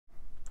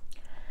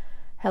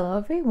Hello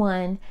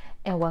everyone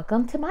and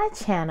welcome to my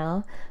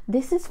channel.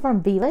 This is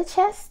from Vila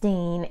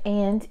Chastain,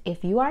 and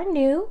if you are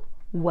new,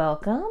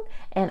 welcome,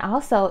 and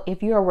also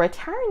if you are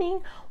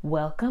returning,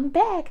 welcome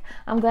back.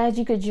 I'm glad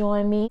you could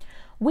join me.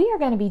 We are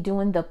going to be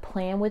doing the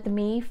plan with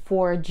me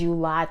for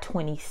July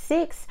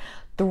 26th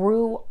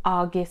through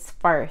August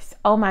 1st.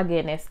 Oh my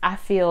goodness, I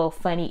feel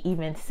funny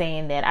even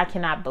saying that. I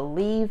cannot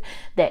believe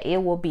that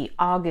it will be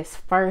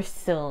August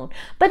 1st soon.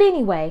 But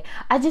anyway,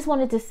 I just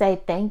wanted to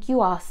say thank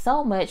you all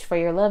so much for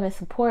your love and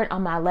support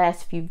on my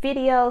last few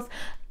videos.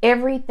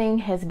 Everything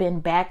has been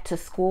back to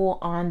school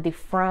on the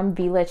From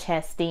Vila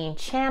Chastain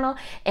channel,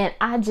 and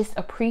I just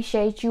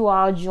appreciate you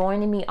all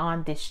joining me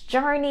on this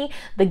journey.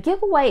 The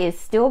giveaway is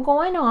still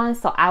going on,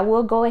 so I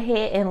will go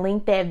ahead and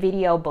link that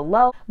video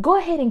below. Go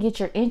ahead and get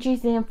your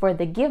entries in for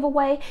the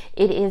giveaway.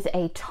 It is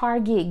a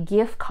Target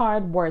gift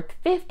card worth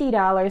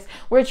 $50.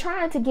 We're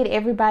trying to get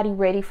everybody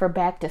ready for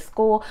back to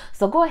school,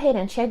 so go ahead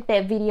and check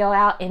that video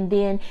out and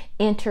then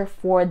enter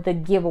for the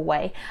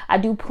giveaway. I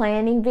do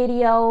planning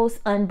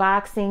videos,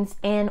 unboxings,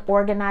 and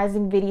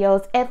organizing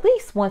videos at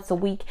least once a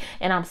week,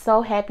 and I'm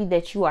so happy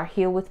that you are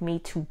here with me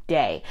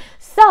today.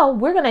 So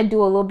we're gonna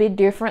do a little bit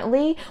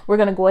differently. We're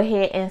gonna go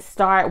ahead and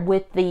start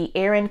with the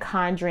ERIN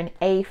CONDREN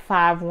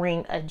A5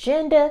 ring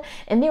agenda,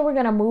 and then we're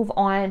gonna move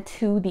on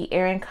to the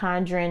ERIN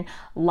CONDREN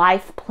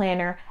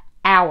Lifeplanner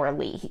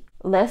hourly.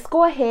 Let's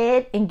go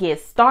ahead and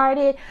get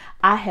started.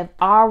 I have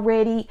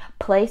already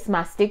placed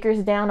my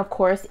stickers down, of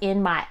course,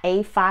 in my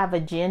A5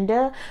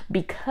 agenda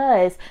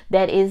because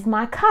that is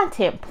my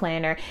content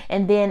planner.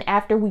 And then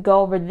after we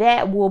go over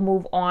that, we'll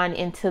move on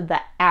into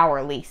the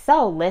hourly.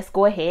 So let's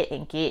go ahead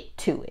and get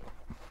to it.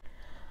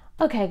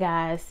 Okay,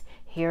 guys,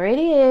 here it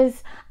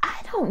is.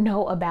 I don't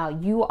know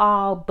about you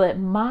all, but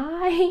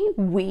my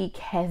week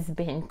has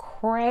been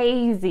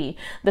crazy.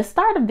 The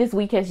start of this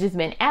week has just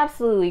been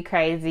absolutely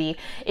crazy.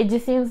 It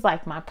just seems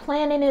like my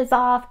planning is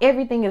off.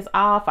 Everything is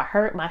off. I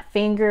hurt my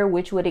finger,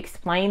 which would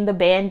explain the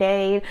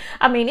band-aid.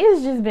 I mean,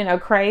 it's just been a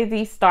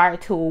crazy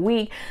start to a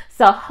week.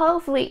 So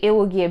hopefully it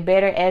will get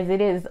better, as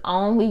it is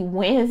only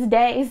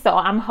Wednesday. So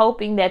I'm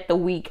hoping that the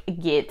week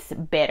gets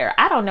better.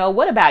 I don't know.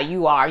 What about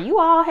you all? Are you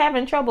all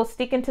having trouble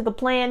sticking to the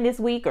plan this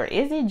week, or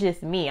is it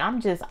just me? I'm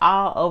just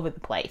all over the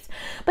place.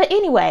 But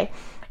anyway,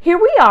 here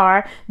we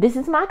are. This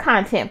is my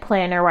content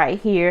planner right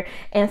here.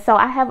 And so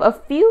I have a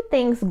few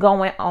things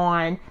going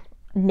on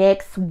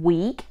next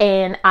week,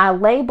 and I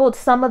labeled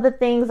some of the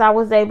things I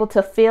was able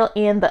to fill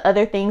in. The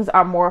other things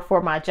are more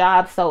for my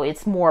job, so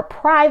it's more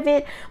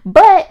private.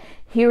 But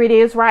here it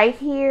is right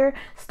here,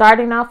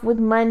 starting off with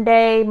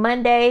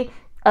Monday.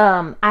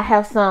 I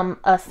have some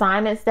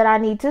assignments that I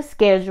need to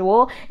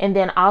schedule, and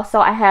then also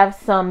I have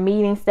some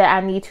meetings that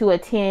I need to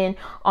attend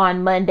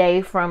on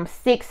Monday from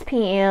 6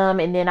 p.m.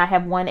 and then I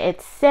have one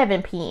at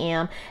 7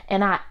 p.m.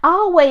 and I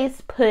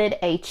always put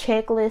a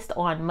checklist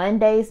on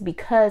Mondays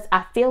because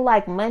I feel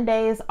like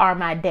Mondays are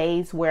my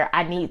days where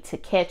I need to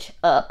catch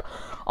up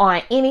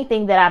on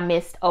anything that I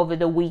missed over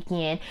the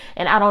weekend.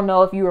 And I don't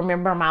know if you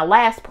remember my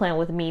last plan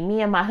with me.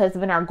 Me and my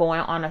husband are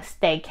going on a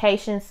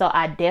staycation, so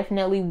I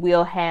definitely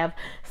will have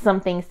some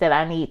things that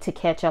I need to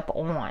catch up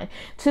on.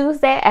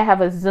 Tuesday, I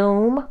have a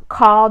Zoom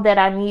call that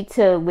I need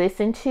to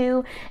listen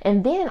to.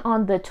 And then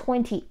on the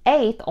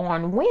 28th,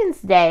 on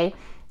Wednesday,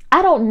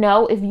 I don't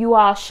know if you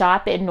all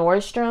shop at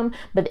Nordstrom,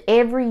 but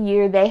every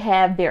year they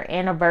have their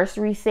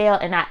anniversary sale,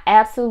 and I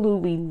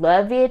absolutely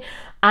love it.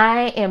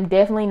 I am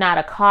definitely not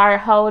a card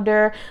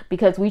holder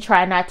because we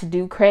try not to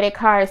do credit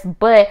cards,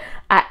 but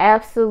I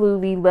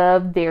absolutely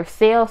love their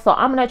sale. So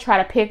I'm going to try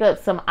to pick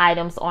up some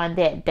items on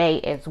that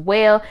day as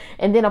well.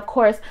 And then, of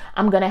course,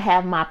 I'm going to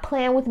have my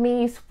plan with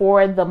me's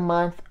for the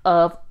month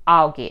of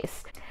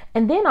August.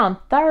 And then on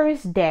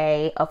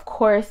Thursday, of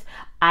course,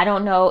 I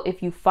don't know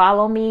if you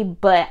follow me,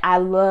 but I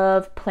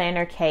love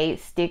Planner Kate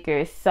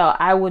stickers. So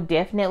I will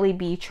definitely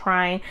be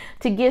trying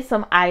to get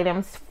some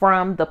items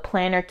from the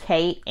Planner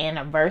Kate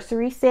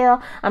anniversary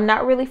sale. I'm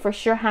not really for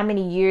sure how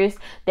many years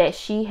that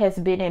she has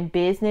been in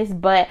business,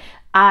 but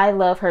I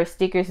love her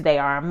stickers. They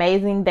are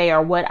amazing. They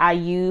are what I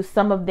use.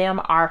 Some of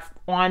them are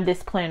on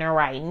this planner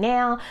right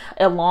now,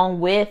 along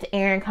with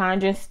ERIN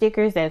CONDREN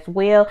stickers as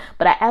well.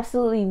 But I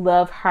absolutely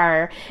love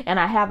her. And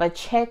I have a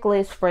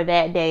checklist for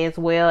that day as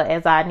well,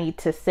 as I need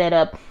to set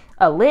up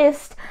a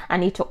list. I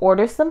need to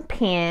order some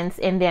pens,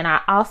 and then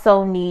I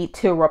also need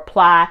to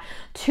reply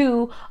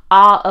to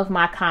all of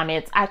my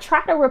comments. I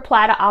try to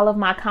reply to all of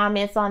my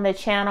comments on the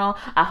channel.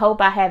 I hope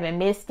I haven't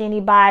missed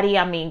anybody.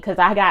 I mean, because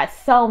I got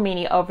so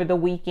many over the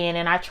weekend,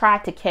 and I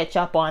tried to catch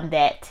up on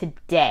that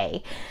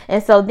today.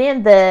 And so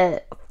then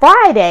the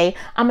Friday,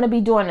 I'm going to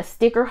be doing a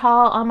sticker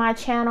haul on my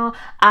channel.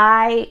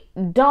 I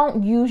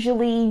don't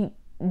usually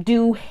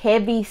do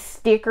heavy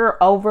sticker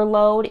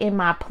overload in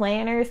my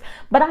planners,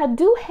 but I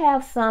do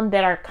have some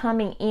that are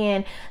coming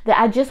in that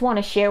I just want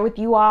to share with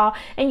you all,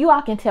 and you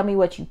all can tell me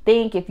what you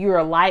think. If you're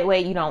a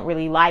lightweight, you don't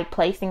really like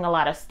placing a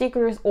lot of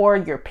stickers, or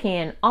you're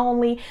pen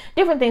only,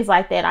 different things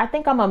like that. I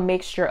think I'm a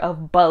mixture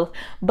of both,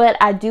 but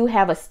I do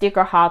have a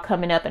sticker haul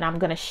coming up, and I'm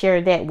going to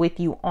share that with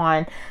you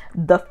on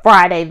the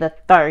Friday the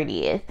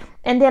 30th.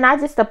 And then I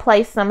just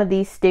placed some of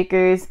these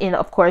stickers in,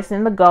 of course,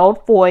 in the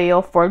gold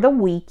foil for the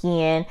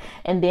weekend.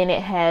 And then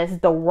it has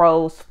the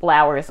rose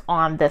flowers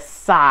on the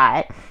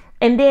side.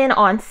 And then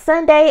on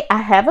Sunday, I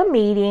have a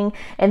meeting,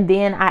 and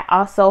then I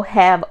also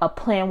have a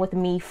plan with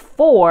me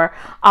for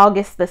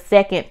August the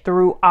 2nd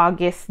through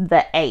August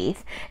the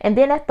 8th. And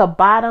then at the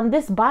bottom,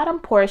 this bottom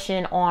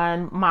portion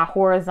on my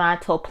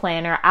horizontal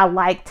planner, I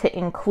like to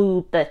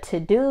include the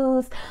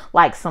to-dos,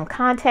 like some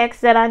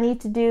contacts that I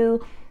need to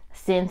do,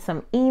 send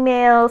some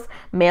emails,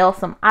 mail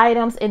some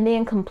items, and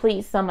then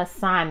complete some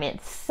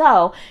assignments.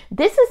 So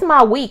this is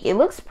my week. It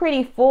looks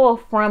pretty full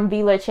from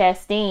Vila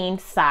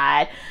Chastain's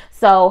side.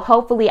 So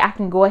hopefully I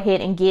can go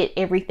ahead and get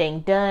everything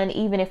done,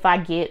 even if I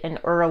get an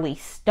early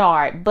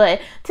start.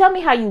 But tell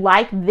me how you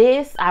like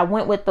this. I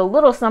went with a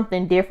little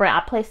something different.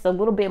 I placed a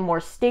little bit more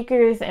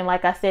stickers. And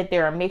like I said,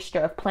 they're a mixture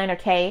of Planner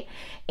K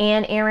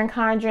and ERIN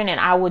CONDREN. And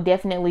I will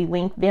definitely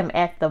link them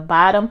at the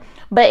bottom.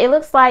 But it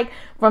looks like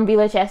from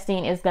Vila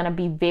Chastain is going to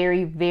be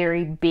very,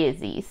 very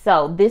busy.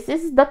 So this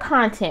is the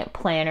content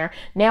planner.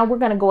 Now we're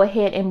going to go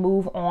ahead and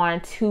move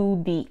on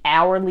to the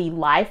hourly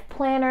life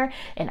planner.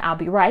 And I'll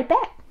be right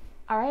back.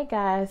 All right,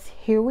 guys,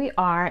 here we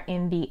are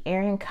in the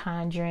ERIN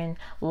CONDREN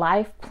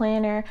Life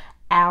Planner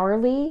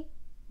hourly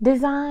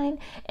design.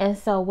 And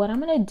so what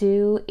I'm going to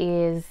do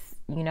is,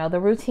 you know,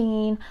 the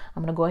routine.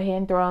 I'm going to go ahead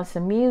and throw on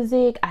some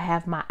music. I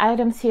have my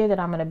items here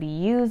that I'm going to be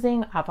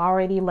using. I've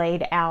already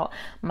laid out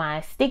my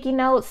sticky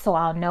notes so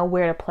I'll know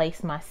where to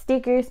place my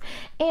stickers.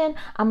 And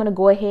I'm going to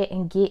go ahead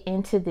and get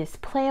into this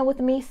plan with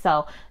me.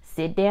 So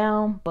sit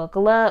down,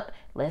 buckle up,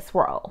 let's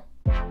roll.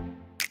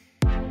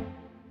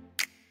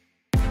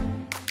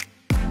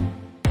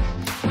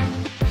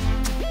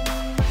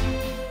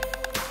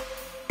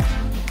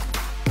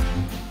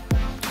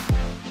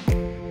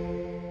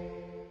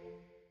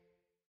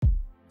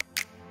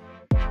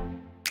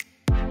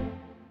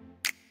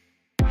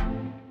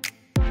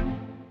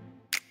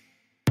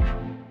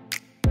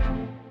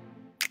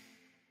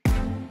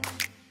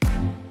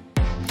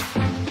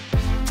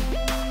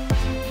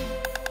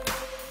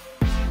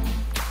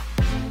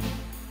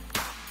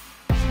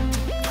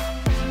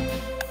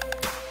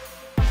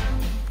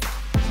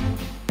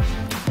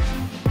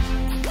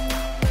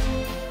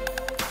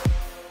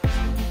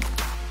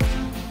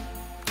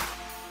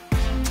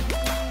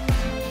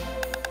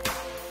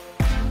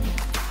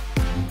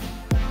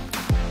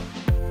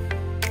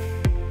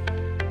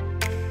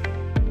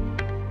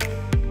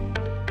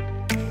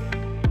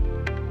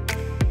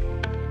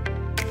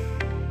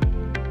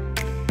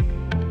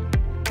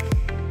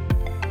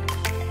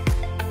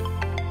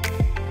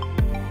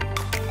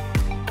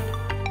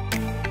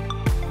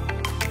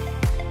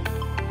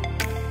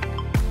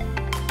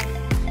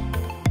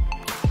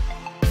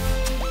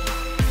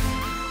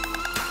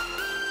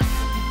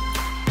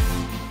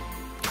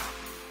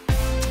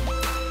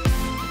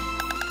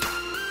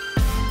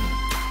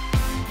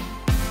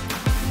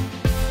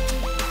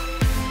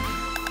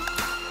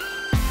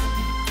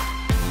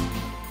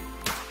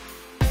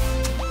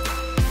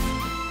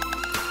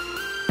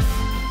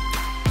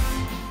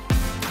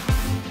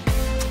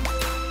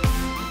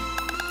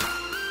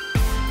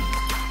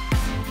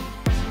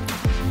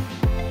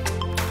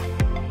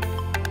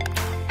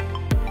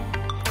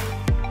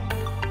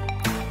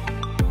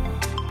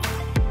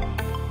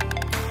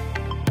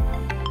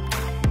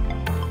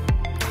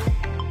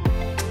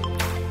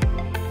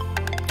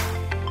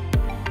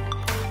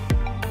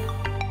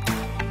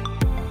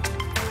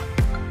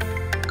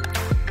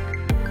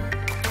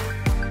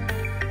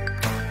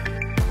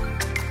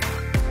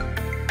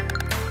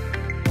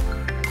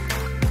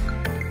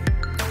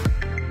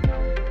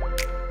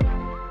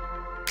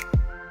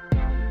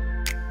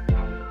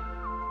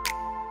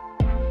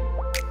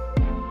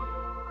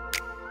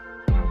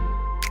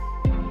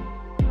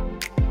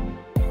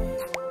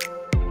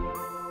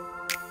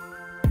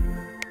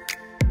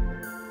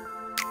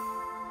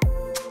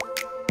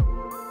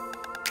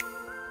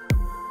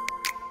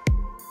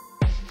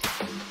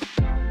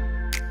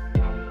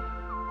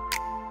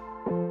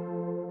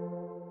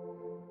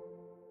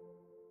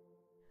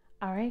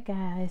 All right,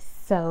 guys,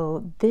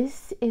 so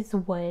this is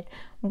what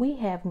we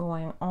have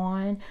going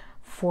on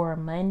for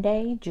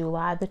Monday,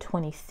 July the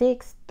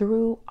 26th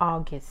through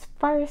August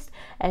 1st.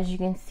 As you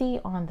can see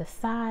on the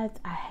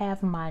sides, I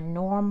have my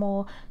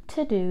normal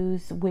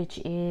to-dos, which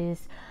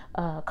is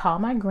call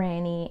my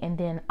granny, and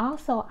then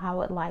also I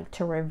would like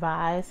to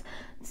revise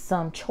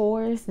some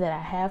chores that I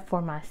have for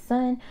my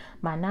son,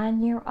 my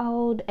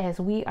 9-year-old,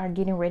 as we are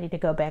getting ready to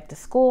go back to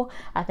school.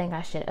 I think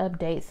I should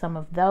update some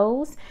of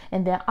those,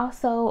 and then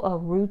also a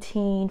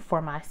routine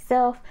for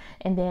myself.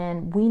 And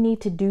then we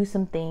need to do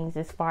some things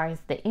as far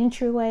as the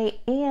entryway,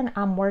 and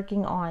I'm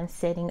working on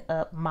setting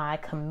up my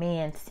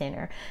command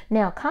center.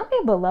 Now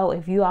comment below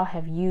if you all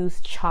have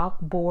used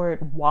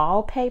chalkboard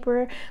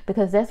wallpaper,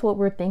 because that's what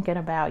we're thinking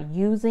about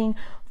using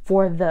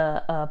for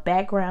the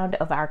background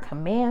of our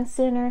command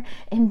center.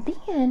 And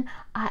then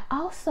I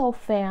also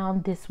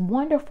found this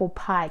wonderful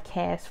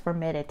podcast for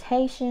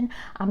meditation.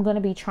 I'm going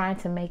to be trying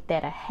to make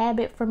that a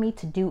habit for me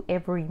to do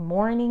every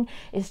morning.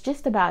 It's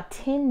just about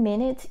 10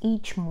 minutes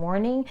each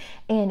morning,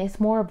 and it's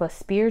more of a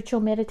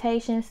spiritual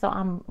meditation. So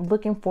I'm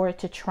looking forward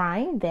to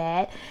trying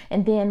that.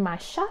 And then my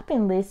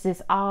shopping list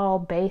is all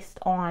based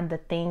on the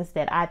things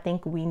that I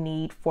think we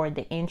need for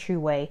the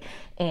entryway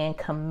and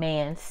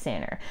command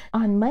center.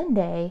 On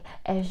Monday,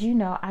 as you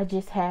know, I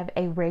just have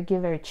a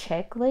regular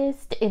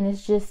checklist, and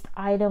it's just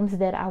items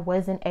that I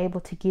wasn't able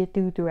to get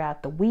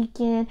throughout the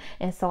weekend,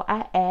 and so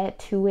I add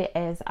to it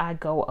as I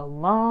go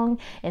along.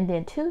 And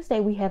then Tuesday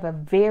we have a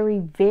very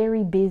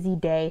busy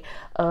day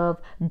of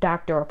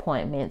doctor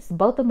appointments.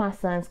 Both of my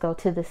sons go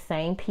to the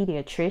same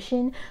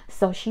pediatrician,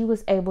 so she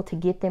was able to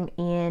get them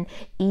in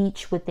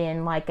each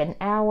within like an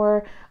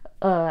hour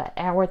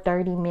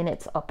 30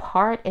 minutes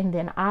apart. And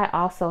then I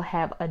also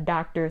have a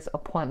doctor's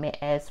appointment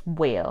as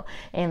well.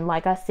 And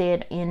like I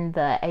said in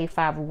the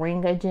A5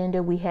 ring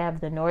agenda, we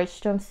have the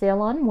Nordstrom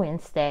sale on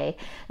Wednesday,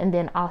 and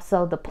then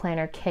also the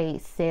Planner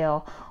Case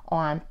sale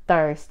on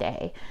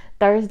Thursday.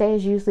 Thursday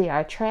is usually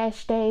our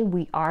trash day.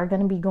 We are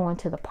going to be going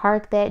to the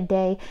park that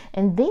day.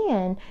 And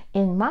then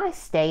in my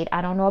state,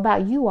 I don't know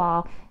about you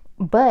all,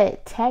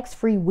 but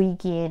tax-free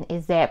weekend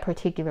is that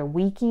particular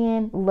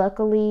weekend.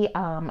 Luckily,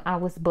 I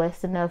was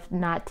blessed enough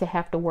not to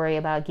have to worry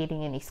about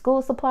getting any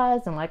school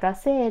supplies. And like I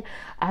said,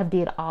 I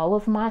did all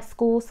of my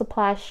school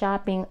supply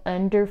shopping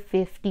under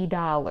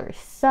 $50.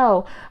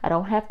 So I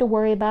don't have to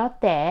worry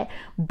about that.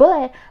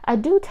 But I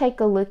do take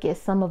a look at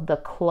some of the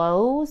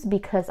clothes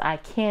because I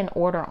can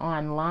order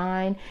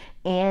online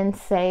and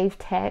save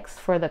tax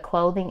for the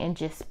clothing and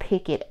just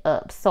pick it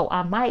up. So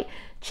I might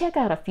check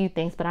out a few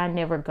things, but I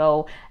never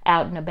go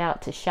out and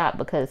about to shop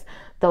because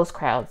those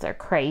crowds are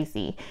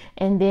crazy.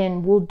 And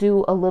then we'll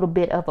do a little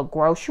bit of a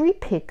grocery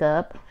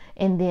pickup.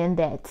 And then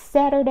that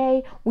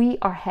Saturday, we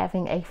are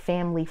having a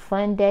family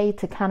fun day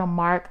to kind of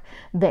mark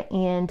the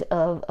end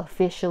of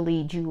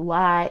officially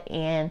July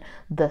and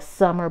the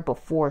summer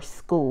before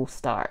school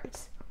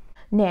starts.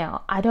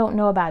 Now, I don't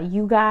know about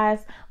you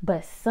guys,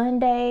 but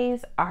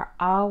Sundays are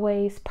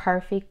always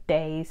perfect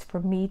days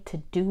for me to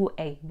do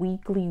a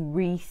weekly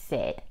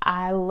reset.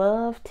 I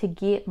love to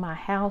get my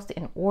house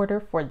in order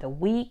for the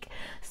week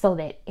so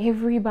that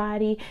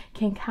everybody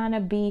can kind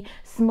of be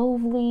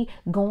smoothly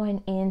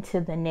going into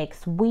the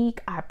next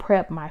week. I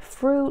prep my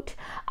fruit.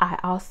 I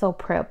also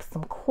prep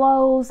some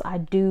clothes. I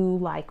do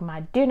like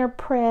my dinner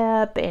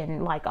prep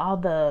and like all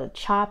the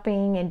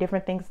chopping and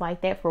different things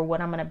like that for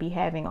what I'm going to be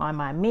having on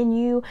my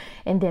menu.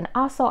 And then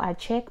also I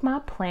check my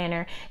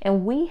planner,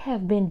 and we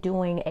have been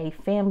doing a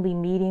family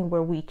meeting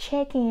where we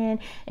check in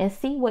and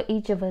see what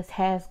each of us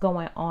has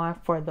going on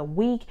for the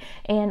week,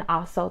 and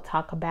also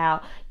talk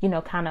about, you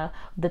know, kind of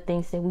the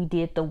things that we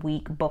did the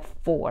week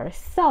before.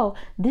 So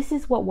this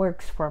is what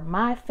works for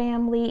my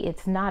family.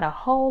 It's not a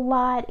whole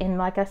lot, and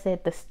like I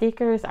said, the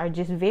stickers are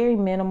just very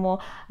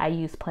minimal. I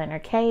use Planner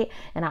Kate,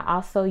 and I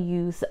also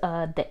use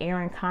the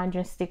ERIN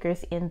CONDREN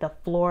stickers in the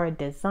Flora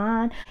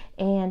design,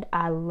 and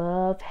I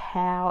love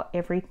how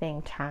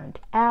everything turned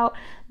out.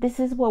 This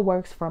is what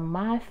works for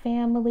my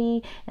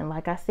family, and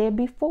like I said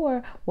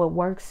before, what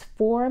works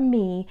for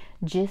me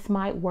just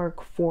might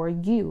work for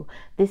you.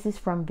 This is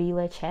from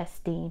Vila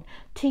Chastain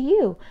to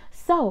you.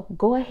 So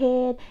go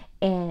ahead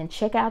and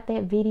check out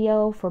that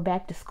video for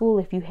back to school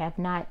if you have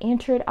not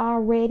entered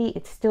already.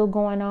 It's still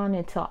going on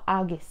until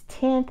August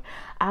 10th.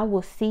 I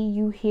will see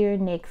you here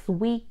next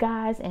week,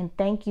 guys, and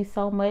thank you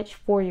so much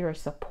for your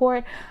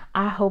support.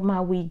 I hope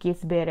my week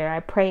gets better. I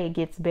pray it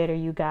gets better,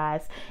 you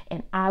guys,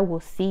 and I will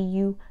see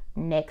you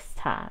next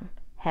time.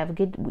 Have a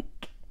good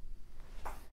week.